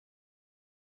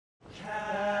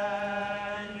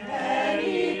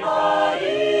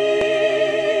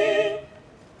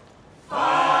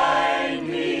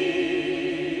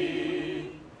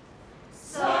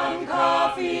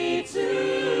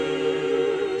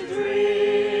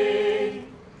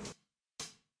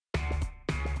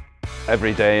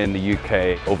Every day in the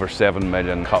UK, over 7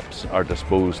 million cups are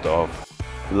disposed of.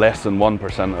 Less than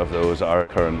 1% of those are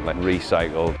currently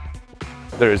recycled.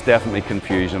 There is definitely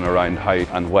confusion around how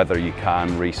and whether you can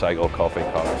recycle coffee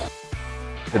cups.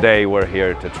 Today we're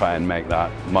here to try and make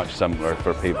that much simpler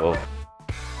for people.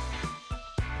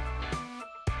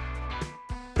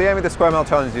 The aim of the Square Mile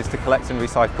Challenge is to collect and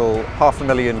recycle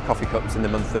 500,000 coffee cups in the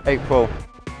month of April.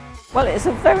 Well, it's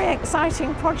a very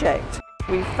exciting project.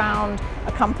 We've found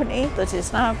a company that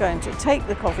is now going to take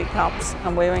the coffee cups,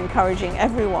 and we're encouraging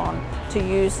everyone to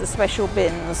use the special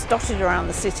bins dotted around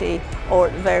the city or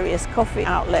at various coffee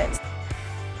outlets.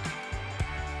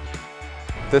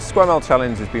 The Square Mile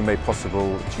Challenge has been made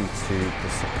possible due to the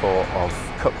support of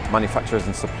cup manufacturers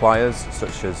and suppliers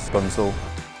such as Bunzl.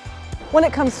 When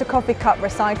it comes to coffee cup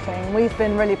recycling, we've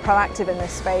been really proactive in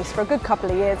this space for a good couple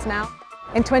of years now.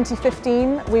 In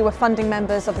 2015, we were funding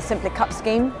members of the Simply Cup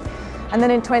scheme. And then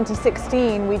in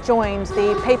 2016, we joined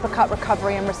the Paper Cup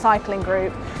Recovery and Recycling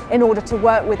Group in order to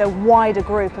work with a wider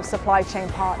group of supply chain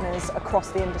partners across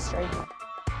the industry.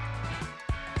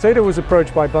 Seda was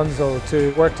approached by Bunzl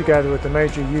to work together with the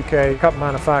major UK cup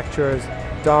manufacturers,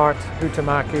 Dart,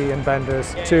 Huhtamaki and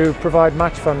Benders, to provide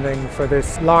match funding for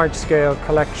this large-scale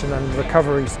collection and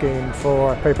recovery scheme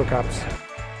for paper cups.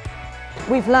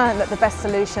 We've learned that the best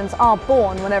solutions are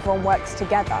born when everyone works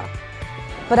together.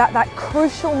 But at that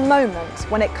crucial moment,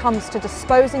 when it comes to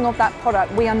disposing of that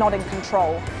product, we are not in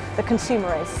control. The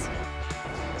consumer is.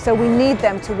 So we need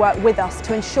them to work with us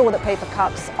to ensure that paper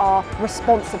cups are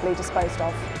responsibly disposed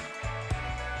of.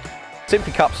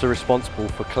 Simply Cups are responsible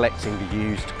for collecting the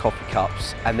used coffee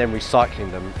cups and then recycling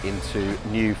them into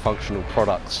new functional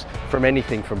products, from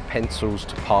anything from pencils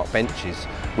to park benches,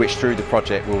 which through the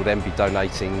project we'll then be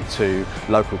donating to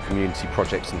local community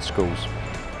projects and schools.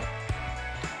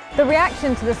 The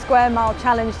reaction to the Square Mile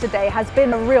Challenge today has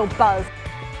been a real buzz.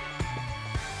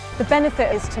 The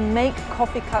benefit is to make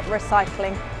coffee cup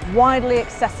recycling widely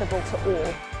accessible to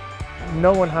all.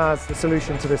 No one has the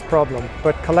solution to this problem,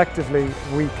 but collectively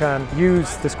we can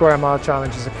use the Square Mile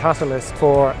Challenge as a catalyst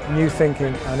for new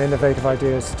thinking and innovative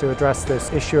ideas to address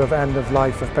this issue of end of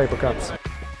life of paper cups.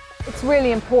 It's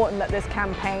really important that this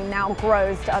campaign now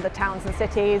grows to other towns and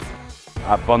cities.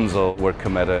 At Bunzl, we're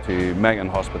committed to making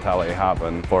hospitality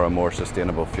happen for a more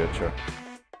sustainable future.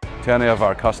 To any of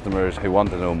our customers who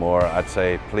want to know more, I'd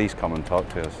say please come and talk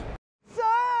to us.